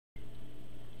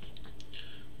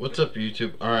What's up,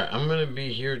 YouTube? Alright, I'm going to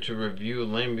be here to review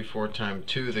Land Before Time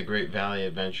 2, The Great Valley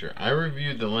Adventure. I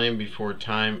reviewed The Land Before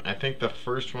Time, I think the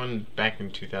first one back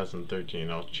in 2013.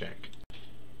 I'll check.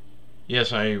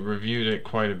 Yes, I reviewed it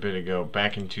quite a bit ago,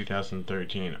 back in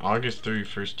 2013, August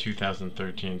 31st,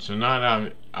 2013. So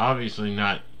not obviously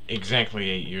not exactly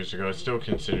 8 years ago. It's still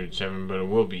considered 7, but it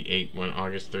will be 8 when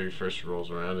August 31st rolls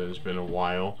around, and it's been a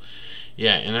while.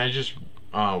 Yeah, and I just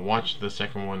watched the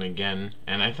second one again,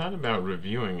 and I thought about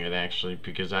reviewing it actually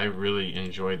because I really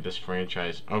enjoyed this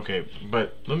franchise. Okay,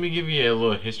 but let me give you a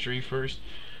little history first.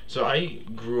 So I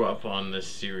grew up on this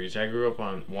series. I grew up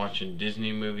on watching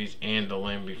Disney movies and the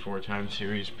Land Before Time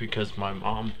series because my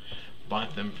mom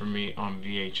bought them for me on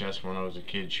VHS when I was a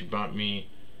kid. She bought me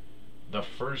the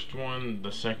first one,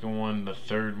 the second one, the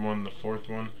third one, the fourth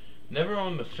one. Never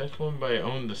owned the fifth one, but I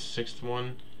owned the sixth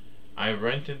one. I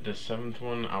rented the seventh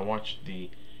one. I watched the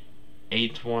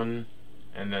eighth one,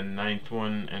 and the ninth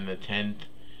one, and the 10th.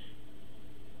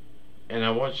 And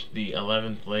I watched the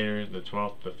 11th later, the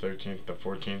 12th, the 13th, the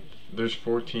 14th. There's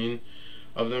 14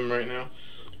 of them right now.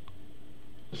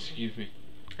 Excuse me.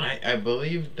 I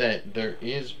believe that there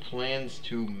is plans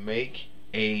to make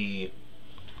a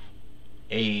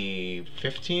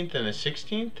 15th and a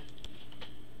 16th.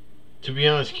 To be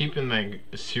honest, keeping that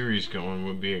series going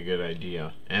would be a good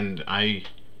idea. And I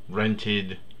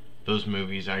rented those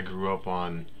movies. I grew up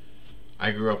on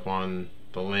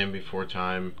The Land Before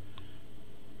Time.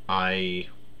 I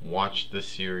watched the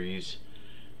series.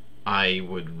 I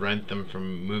would rent them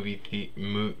from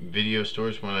video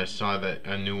stores when I saw that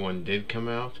a new one did come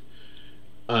out.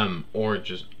 Or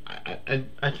just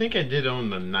I think I did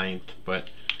own the ninth, but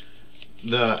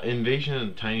the Invasion of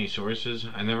the Tiny Sources,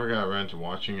 I never got around to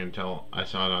watching until I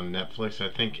saw it on Netflix.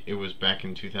 I think it was back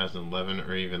in 2011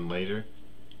 or even later.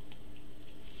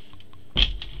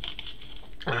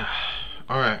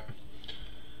 Alright,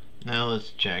 now let's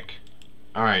check.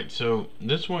 Alright, so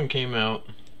this one came out,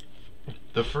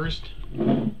 the first,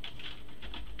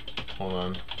 hold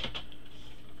on.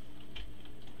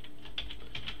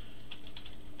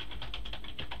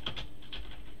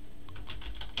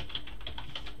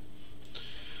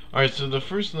 Alright, so the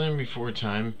first Land Before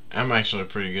Time, I'm actually a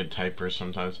pretty good typer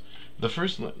sometimes. The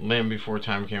first Land Before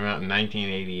Time came out in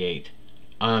 1988.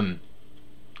 And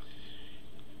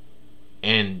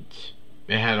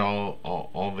it had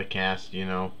all the cast, you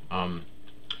know.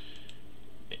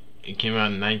 It came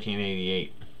out in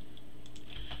 1988.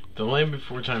 The Land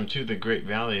Before Time 2, The Great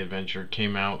Valley Adventure,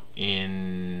 came out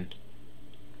in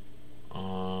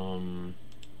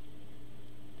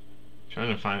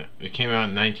trying to find it. It came out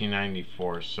in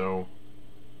 1994, so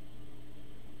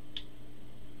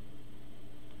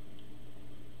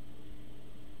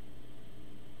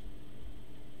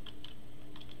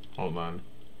hold on.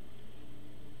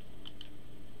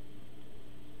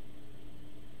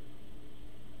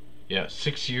 Yeah,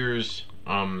 6 years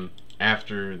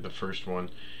after the first one.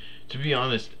 To be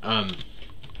honest,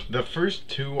 the first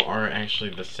two are actually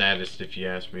the saddest if you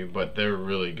ask me, but they're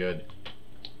really good.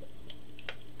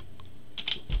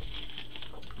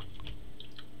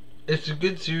 It's a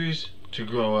good series to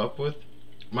grow up with.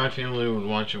 My family would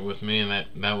watch it with me, and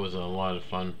that was a lot of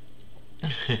fun.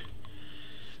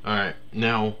 Alright,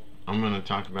 now I'm gonna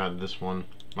talk about this one.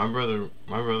 My brother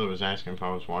was asking if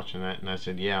I was watching that, and I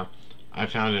said yeah. I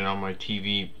found it on my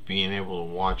TV, being able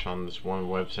to watch on this one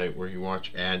website where you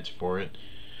watch ads for it.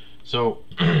 So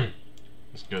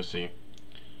let's go see.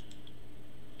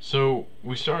 So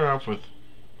we started off with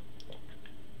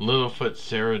Littlefoot,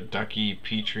 Sarah, Ducky,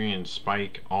 Petrie, and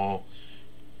Spike all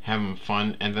having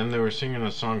fun, and then they were singing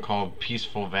a song called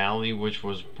Peaceful Valley, which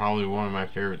was probably one of my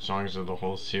favorite songs of the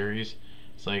whole series.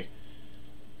 It's like,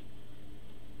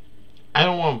 I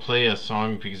don't want to play a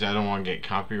song because I don't want to get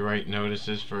copyright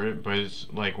notices for it, but it's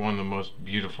like one of the most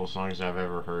beautiful songs I've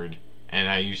ever heard, and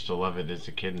I used to love it as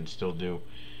a kid and still do.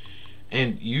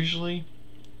 And usually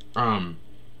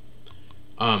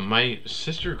my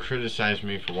sister criticized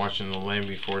me for watching The Land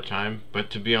Before Time,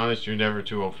 but to be honest, you're never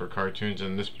too old for cartoons,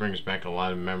 and this brings back a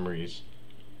lot of memories.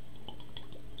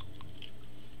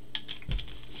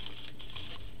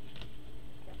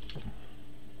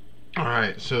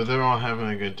 Alright, so they're all having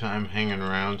a good time hanging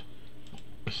around,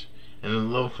 and then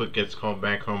Littlefoot gets called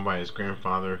back home by his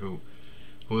grandfather, who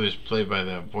is played by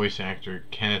the voice actor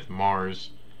Kenneth Mars,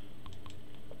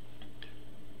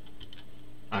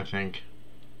 I think.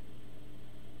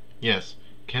 Yes,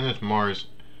 Kenneth Mars,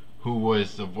 who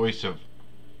was the voice of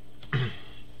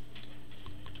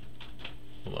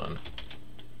hold on.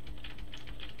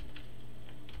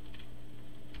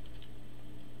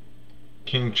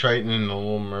 King Triton in The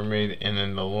Little Mermaid, and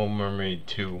in The Little Mermaid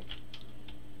 2.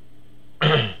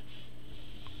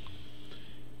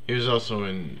 He was also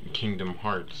in Kingdom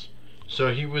Hearts.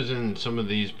 So he was in some of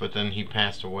these, but then he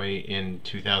passed away in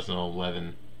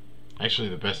 2011. Actually,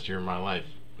 the best year of my life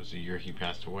was the year he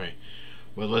passed away.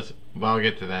 But I'll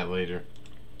get to that later.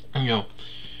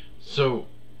 So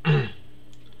he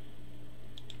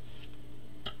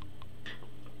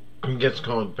gets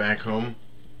called back home.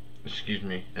 Excuse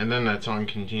me. And then that song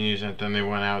continues, and then they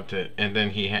went out and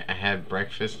then he had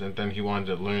breakfast, and then he wanted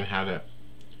to learn how to.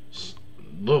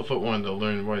 Littlefoot wanted to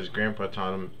learn what his grandpa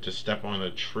taught him, to step on a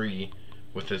tree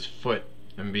with his foot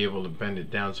and be able to bend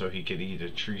it down so he could eat a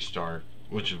tree star,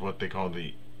 which is what they call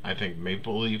I think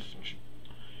maple leaf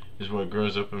is what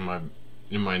grows up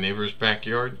in my neighbor's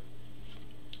backyard.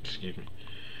 Excuse me.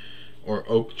 Or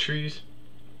oak trees.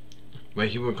 But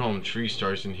he would call them tree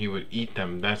stars, and he would eat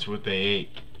them. That's what they ate.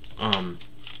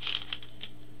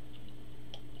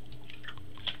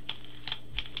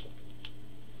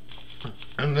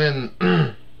 And then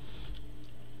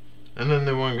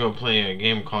they want to go play a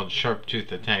game called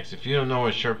Sharptooth Attacks. If you don't know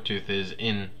what Sharptooth is,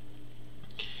 in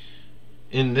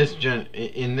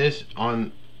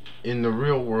the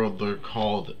real world, they're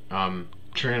called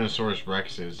Tyrannosaurus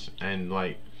Rexes, and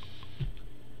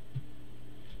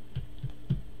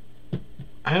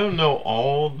I don't know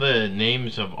all the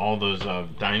names of all those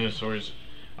dinosaurs.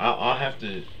 I'll have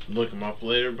to look them up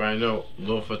later, but I know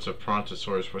Littlefoot's a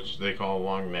Brontosaurus, which they call a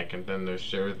long neck, and then there's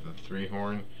Sarah the three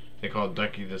horn. They call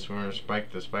Ducky the swimmer,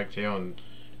 Spike the spike tail, and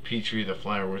Petrie the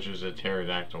flyer, which is a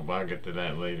pterodactyl, but I'll get to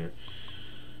that later.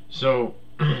 So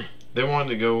they wanted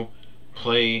to go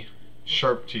play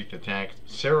Sharptooth Attacks.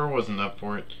 Sarah wasn't up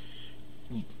for it,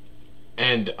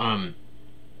 and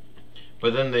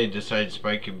but then they decided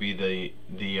Spike could be the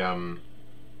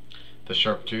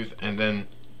Sharptooth, and then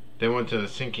they went to the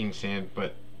sinking sand,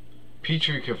 but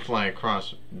Petrie could fly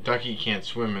across. Ducky can't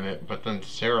swim in it, but then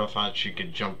Sarah thought she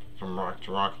could jump from rock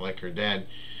to rock like her dad.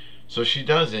 So she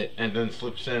does it, and then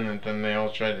slips in, and then they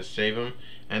all try to save him,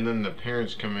 and then the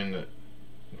parents come in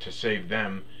to save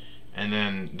them, and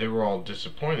then they were all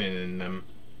disappointed in them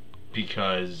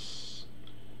because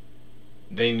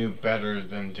they knew better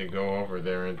than to go over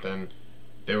there, and then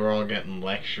they were all getting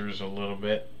lectures a little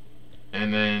bit,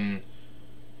 and then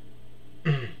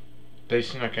they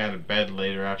snuck out of bed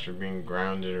later after being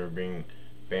grounded or being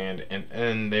banned,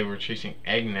 and they were chasing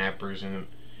egg nappers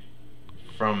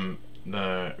from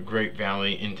the Great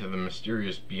Valley into the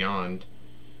mysterious beyond,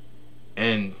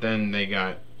 and then they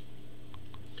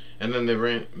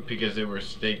ran because they were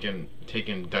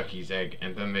taking Ducky's egg,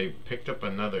 and then they picked up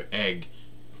another egg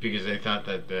because they thought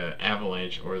that the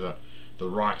avalanche or the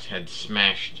rocks had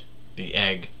smashed the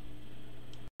egg.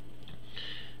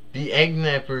 The egg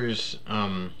nappers,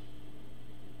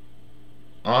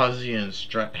 Ozzy and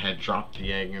Strut had dropped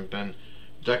the egg, and then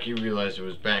Ducky realized it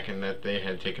was back and that they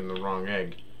had taken the wrong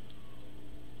egg.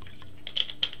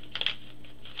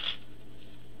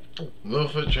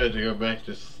 Littlefoot tried to go back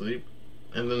to sleep,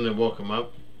 and then they woke him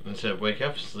up and said, "Wake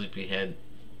up, sleepyhead,"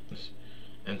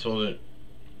 and told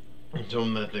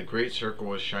him that the Great Circle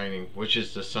was shining, which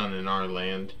is the sun in our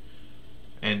land.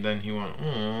 And then he went,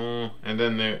 "Oh," and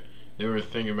then they were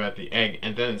thinking about the egg,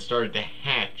 and then it started to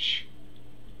hatch.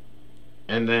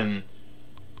 And then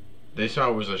they saw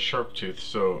it was a Sharptooth,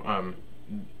 so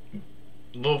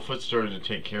Littlefoot started to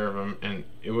take care of him, and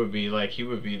it would be like he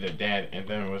would be the dad, and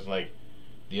then it was like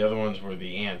the other ones were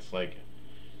the aunts, like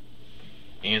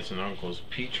aunts and uncles.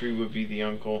 Petrie would be the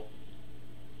uncle,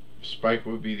 Spike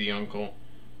would be the uncle,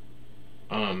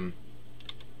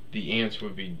 the aunts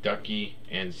would be Ducky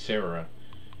and Sarah.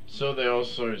 So they all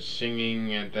started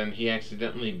singing, and then he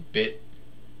accidentally bit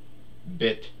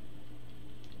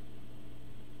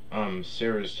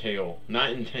Sarah's tail.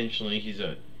 Not intentionally, he's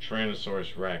a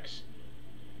Tyrannosaurus Rex.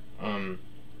 And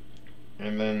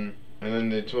then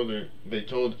they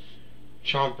told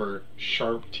Chomper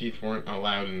sharp teeth weren't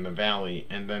allowed in the valley,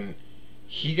 and then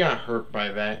he got hurt by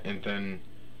that, and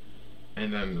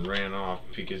then ran off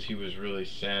because he was really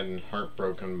sad and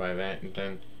heartbroken by that, and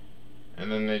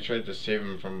then they tried to save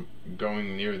him from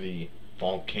going near the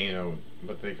volcano,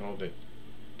 but they called it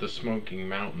the Smoking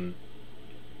Mountain,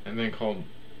 and then called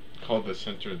the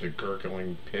center the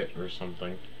Gurgling Pit or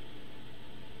something.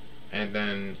 And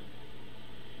then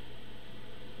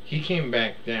he came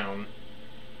back down,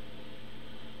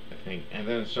 I think, and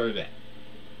then it started to,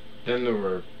 then there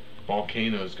were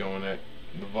volcanoes going at,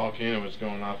 the volcano was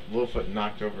going off. Littlefoot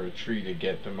knocked over a tree to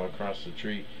get them across the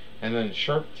tree, and then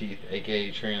Sharpteeth,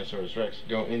 aka Tyrannosaurus Rex,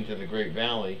 go into the Great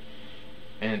Valley,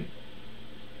 and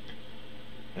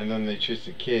then they chase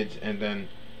the kids, and then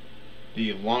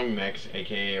the long necks,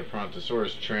 aka a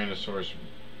Brontosaurus, Tyrannosaurus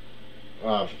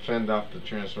fend off the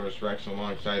Tyrannosaurus Rex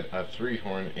alongside a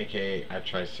three-horn, aka a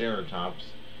Triceratops,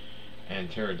 and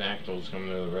pterodactyls come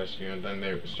to the rescue, and then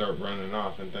they start running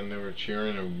off, and then they were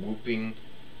cheering and whooping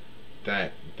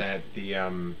that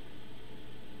the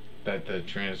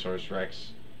Tyrannosaurus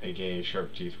Rex, aka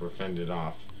Sharp Teeth, were fended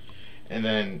off. And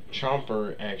then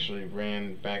Chomper actually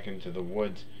ran back into the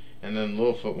woods, and then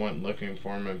Littlefoot went looking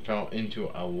for him and fell into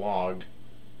a log.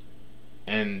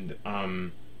 And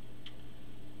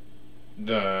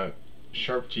the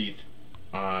Sharp Teeth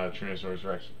Tyrannosaurus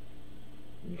Rex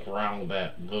growled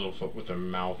at Littlefoot with their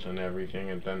mouth and everything,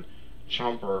 and then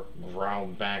Chomper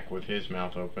growled back with his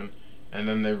mouth open, and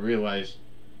then they realized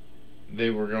they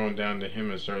were going down to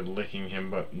him and started licking him,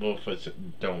 but Littlefoot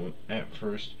don't at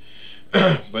first.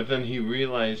 But then he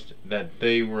realized that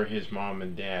they were his mom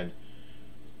and dad.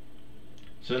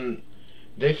 So then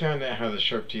they found out how the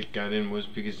Sharp Teeth got in was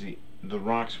because the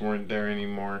rocks weren't there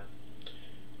anymore.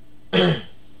 And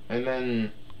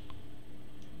then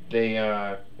they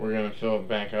were gonna fill it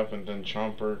back up, and then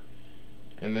Chomper,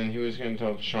 and then he was gonna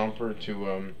tell Chomper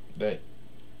to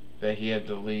that he had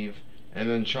to leave, and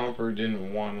then Chomper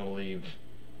didn't want to leave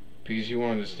because he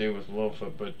wanted to stay with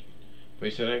Littlefoot, but he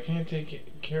said, "I can't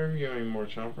take care of you anymore,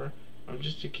 Chomper. I'm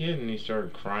just a kid," and he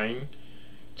started crying.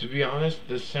 To be honest,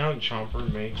 the sound Chomper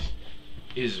makes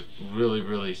is really,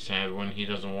 really sad when he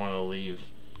doesn't want to leave.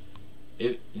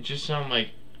 It just sounded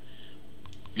like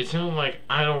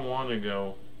I don't want to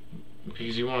go,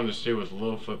 because he wanted to stay with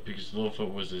Littlefoot because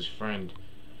Littlefoot was his friend.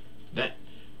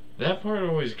 That part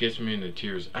always gets me into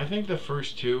tears. I think the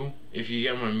first two, if you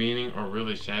get my meaning, are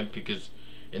really sad because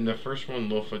in the first one,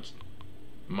 Littlefoot's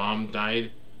mom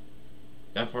died.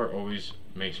 That part always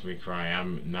makes me cry,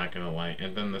 I'm not gonna lie.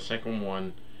 And then the second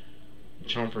one,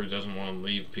 Chomper doesn't want to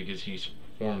leave because he's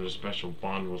formed a special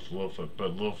bond with Littlefoot,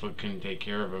 but Littlefoot couldn't take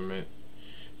care of him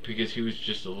because he was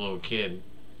just a little kid.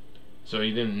 So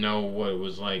he didn't know what it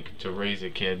was like to raise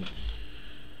a kid.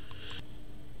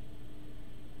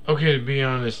 Okay, to be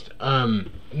honest,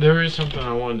 there is something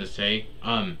I wanted to say.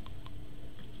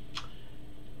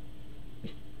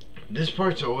 This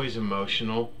part's always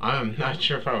emotional. I'm not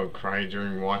sure if I would cry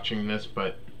during watching this,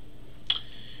 but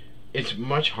it's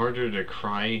much harder to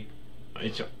cry.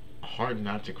 It's hard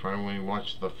not to cry when you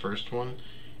watch the first one.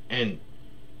 And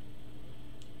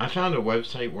I found a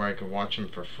website where I could watch them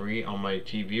for free on my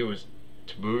TV. It was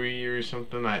Taburi or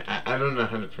something. I don't know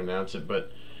how to pronounce it,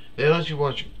 but they let you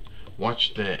watch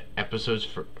the episodes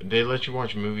they let you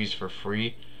watch movies for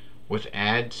free with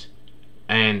ads.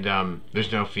 And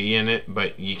there's no fee in it,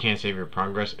 but you can't save your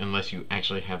progress unless you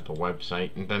actually have the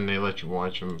website. And then they let you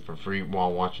watch them for free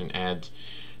while watching ads.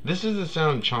 This is the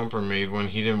sound Chomper made when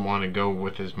he didn't want to go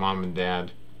with his mom and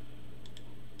dad.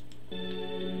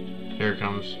 Here it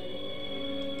comes.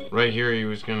 Right here he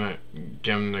was gonna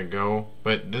get him to go,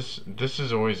 but this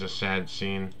is always a sad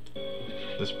scene.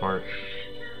 This part.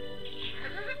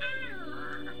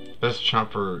 That's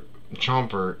Chomper,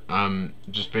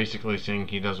 just basically saying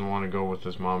he doesn't want to go with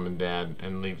his mom and dad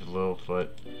and leave Littlefoot.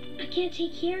 I can't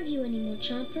take care of you anymore,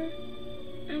 Chomper.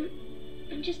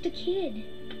 I'm just a kid.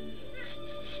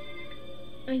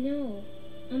 I know.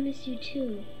 I'll miss you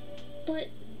too. But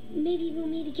maybe we'll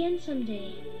meet again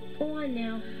someday. Go on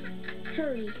now.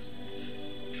 Hurry.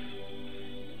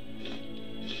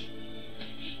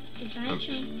 Goodbye,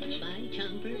 Chomper. Bye,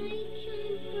 Chomper. Bye,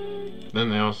 Chomper. Then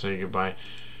they all say goodbye.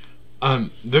 I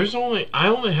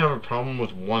only have a problem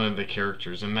with one of the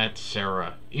characters, and that's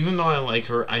Sarah. Even though I like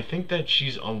her, I think that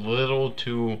she's a little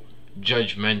too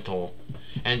judgmental.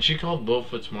 And she called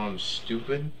Littlefoot's mom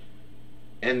stupid.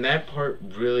 And that part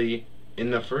really,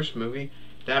 in the first movie,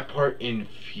 that part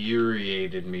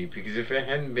infuriated me. Because if it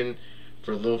hadn't been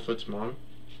for Littlefoot's mom,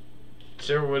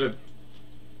 Sarah would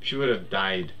have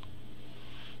died.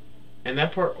 And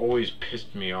that part always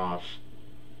pissed me off.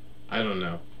 I don't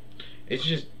know. It's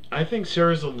just, I think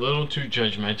Sarah's a little too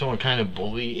judgmental and kind of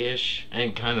bully-ish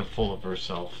and kind of full of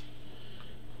herself.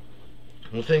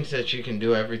 Who thinks that she can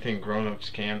do everything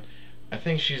grown-ups can. I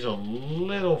think she's a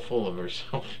little full of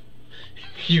herself,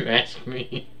 if you ask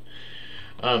me.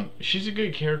 She's a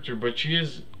good character, but she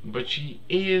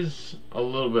is a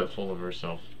little bit full of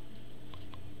herself.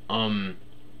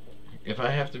 If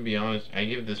I have to be honest, I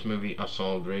give this movie a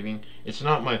solid rating. It's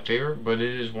not my favorite, but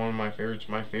it is one of my favorites.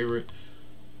 My favorite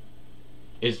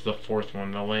is the fourth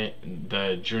one,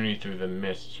 the Journey Through the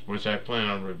Mists, which I plan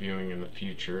on reviewing in the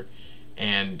future.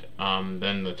 And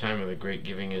then The Time of the Great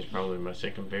Giving is probably my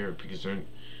second favorite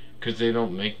because they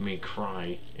don't make me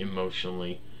cry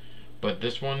emotionally. But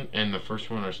this one and the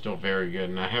first one are still very good,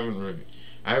 and I haven't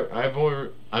I've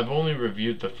only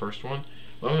reviewed the first one.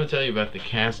 But I'm going to tell you about the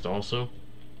cast also,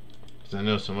 because I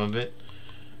know some of it.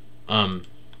 I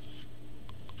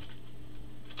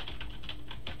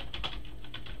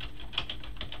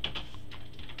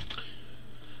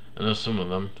know some of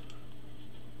them.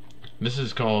 This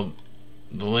is called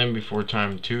The Land Before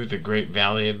Time 2, The Great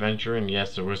Valley Adventure, and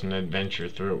yes, there was an adventure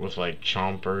through it with like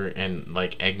Chomper and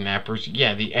like Egg Nappers.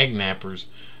 Yeah, the Egg Nappers.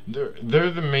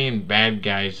 They're the main bad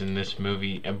guys in this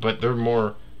movie, but they're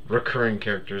more recurring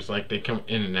characters. Like they come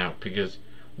in and out because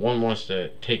one wants to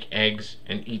take eggs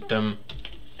and eat them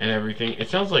and everything. It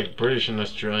sounds like British and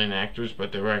Australian actors,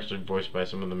 but they were actually voiced by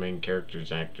some of the main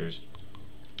characters' actors.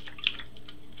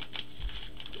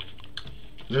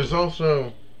 There's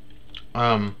also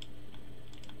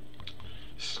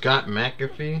Scott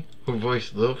McAfee, who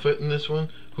voiced Littlefoot in this one,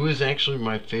 who is actually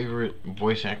my favorite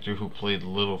voice actor who played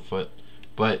Littlefoot,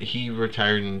 but he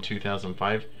retired in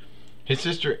 2005. His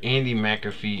sister Andy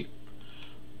McAfee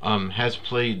has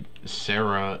played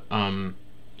Sarah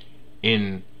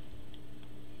in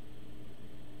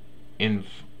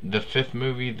the 5th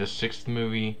movie, the 6th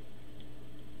movie,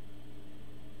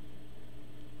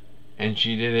 and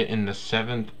she did it in the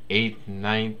 7th, 8th,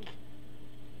 9th,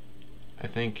 I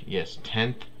think, yes,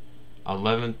 10th,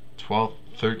 11th, 12th,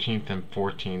 13th, and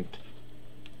 14th.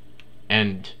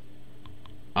 And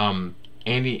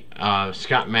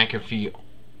Scott McAfee,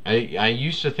 I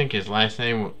used to think his last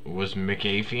name was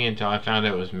McAfee until I found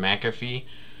out it was McAfee.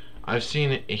 I've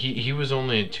seen it, he was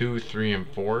only in 2, 3, and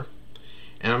 4.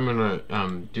 And I'm gonna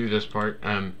do this part.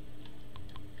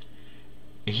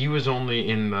 He was only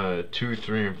in the 2,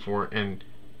 3, and 4, and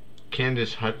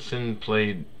Candace Hudson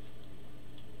played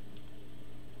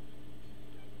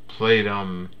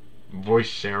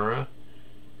voice Sarah,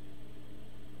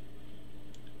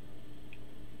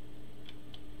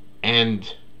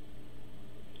 and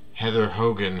Heather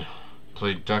Hogan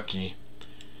played Ducky.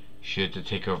 She had to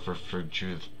take over for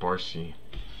Judith Barcy.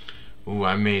 Ooh,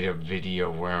 I made a video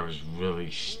where I was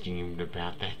really steamed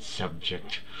about that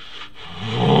subject.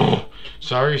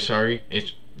 Sorry.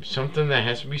 It's something that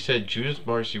has to be said. Judith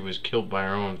Barcy was killed by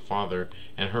her own father,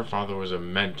 and her father was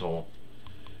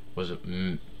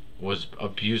was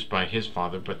abused by his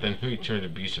father, but then he turned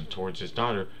abusive towards his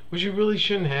daughter, which he really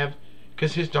shouldn't have,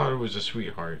 because his daughter was a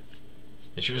sweetheart.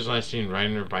 And she was last seen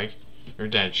riding her bike. Her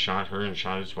dad shot her and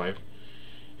shot his wife,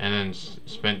 and then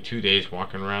spent 2 days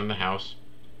walking around the house,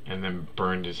 and then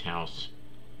burned his house,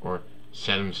 or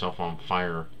set himself on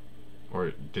fire,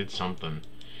 or did something.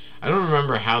 I don't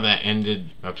remember how that ended,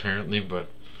 apparently,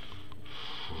 but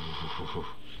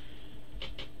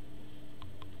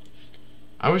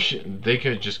I wish they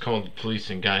could have just called the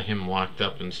police and got him locked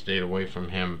up and stayed away from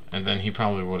him, and then he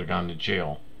probably would have gone to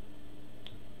jail.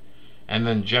 And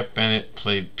then Jeff Bennett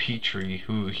played Petrie,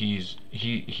 who he's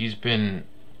been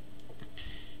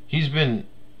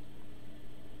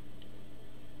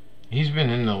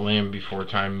in the Land Before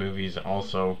Time movies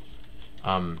also,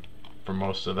 for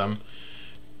most of them.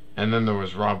 And then there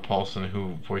was Rob Paulsen,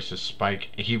 who voices Spike.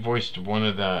 He voiced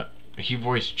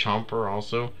Chomper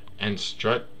also, and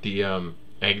Strut, the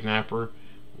Egg Napper,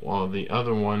 while the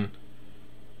other one,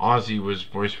 Ozzy, was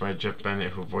voiced by Jeff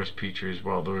Bennett, who voiced Petrie as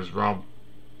well. There was Rob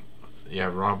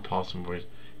Paulsen voiced.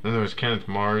 Then there was Kenneth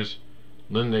Mars,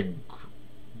 Linda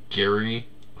Gary,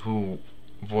 who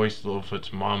voiced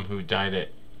Littlefoot's mom, who died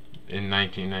in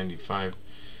 1995,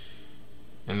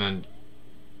 and then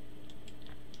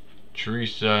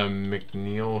Teresa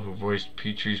McNeil, who voiced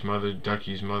Petrie's mother,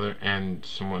 Ducky's mother, and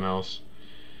someone else.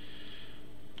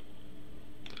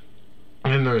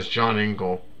 And then there's John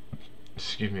Ingle,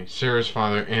 Sarah's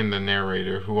father and the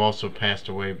narrator, who also passed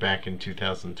away back in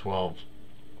 2012.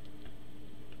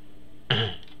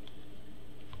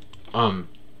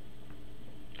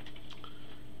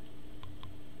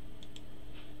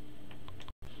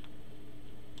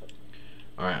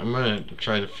 Alright, I'm gonna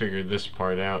try to figure this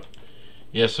part out.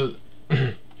 Yeah, so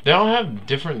they all have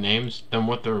different names than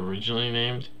what they're originally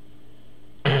named.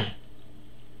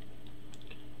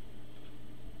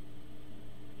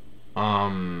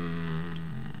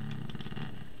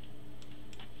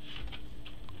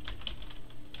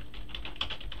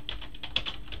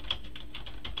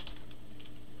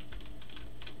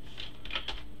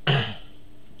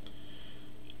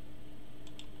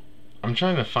 I'm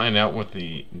trying to find out what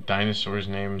the dinosaurs'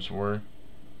 names were.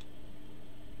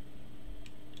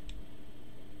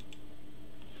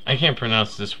 I can't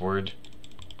pronounce this word.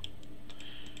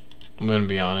 I'm gonna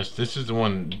be honest. This is the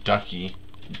one, Ducky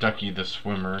the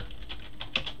swimmer.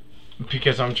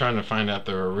 Because I'm trying to find out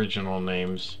their original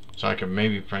names, so I can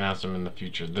maybe pronounce them in the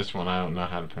future. This one I don't know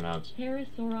how to pronounce.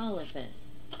 Parasaurolophus.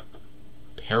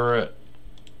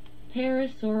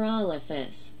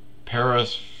 Parasaurolophus.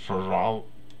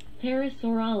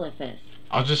 Parasaurolophus.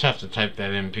 I'll just have to type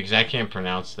that in because I can't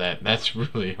pronounce that. That's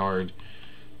really hard.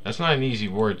 That's not an easy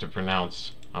word to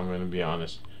pronounce, I'm going to be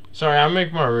honest. Sorry, I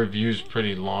make my reviews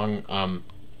pretty long,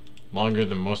 longer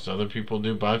than most other people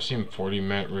do, but I've seen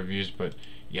 40-minute reviews. But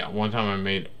yeah, one time I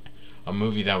made a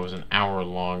movie that was an hour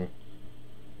long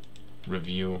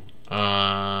review.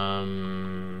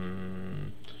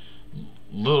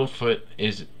 Littlefoot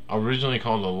is originally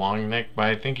called a long neck, but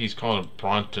I think he's called a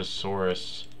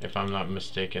brontosaurus, if I'm not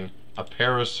mistaken. A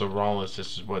parasaurolophus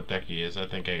is what Ducky is. I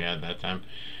think I got it that time.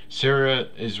 Sarah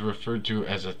is referred to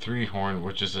as a three-horn,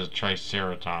 which is a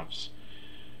triceratops.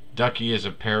 Ducky is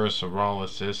a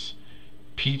parasaurolophus.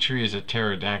 Petrie is a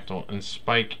pterodactyl, and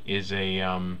Spike is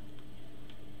a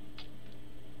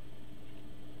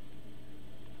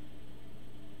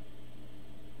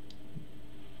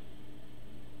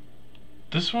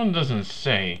this one doesn't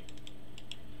say.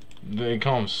 They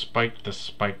call him Spike the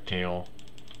Spiketail.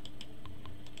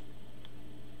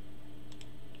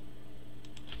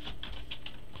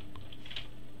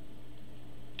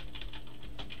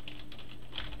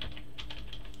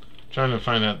 Trying to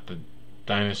find out the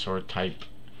dinosaur type.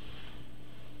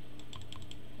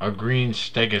 A green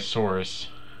stegosaurus.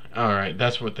 Alright,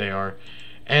 that's what they are.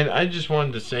 And I just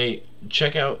wanted to say,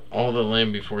 check out all the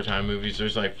Land Before Time movies.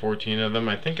 There's like 14 of them.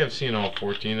 I think I've seen all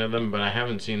 14 of them, but I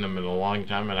haven't seen them in a long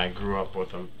time, and I grew up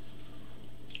with them.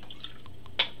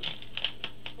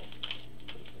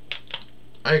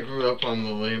 I grew up on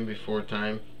the Land Before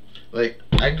Time. Like,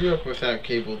 I grew up without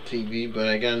cable TV, but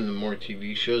I got into more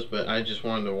TV shows, but I just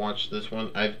wanted to watch this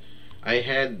one. I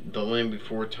had The Land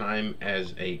Before Time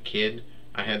as a kid.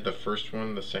 I had the first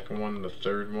one, the second one, the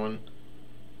third one.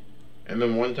 And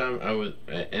then one time I was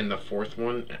in the fourth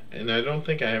one, and I don't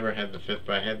think I ever had the fifth,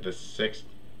 but I had the sixth,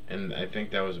 and I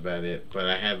think that was about it. But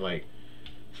I had like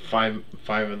five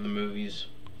of the movies.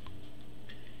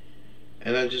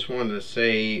 And I just wanted to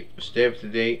say, stay up to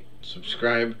date,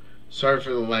 subscribe. Sorry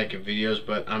for the lack of videos,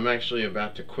 but I'm actually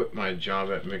about to quit my job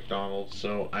at McDonald's,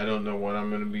 so I don't know what I'm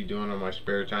going to be doing on my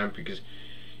spare time because,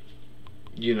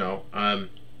 you know,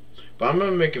 but I'm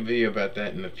going to make a video about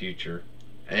that in the future.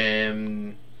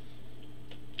 And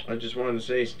I just wanted to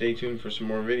say, stay tuned for some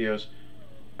more videos.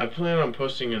 I plan on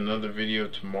posting another video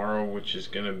tomorrow, which is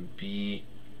going to be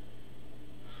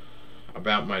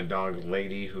about my dog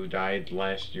Lady, who died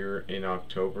last year in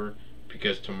October,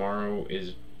 because tomorrow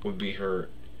would be her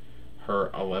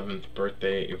 11th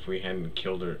birthday if we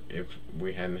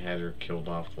hadn't had her killed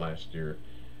off last year.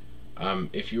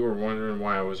 If you were wondering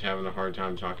why I was having a hard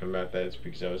time talking about that, it's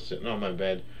because I was sitting on my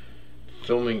bed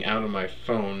filming out of my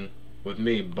phone with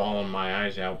me bawling my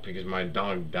eyes out because my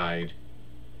dog died.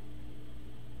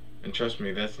 And trust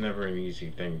me, that's never an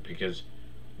easy thing, because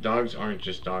dogs aren't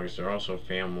just dogs, they're also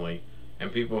family,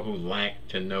 and people who lack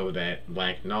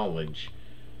knowledge.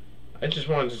 I just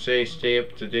wanted to say, stay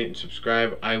up to date and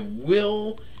subscribe. I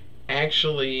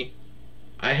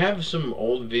have some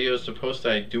old videos to post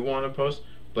that I do want to post,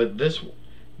 but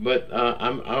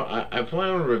I plan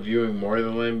on reviewing more of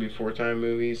the Land Before Time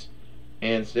movies.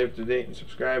 And stay up to date and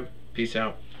subscribe. Peace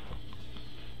out.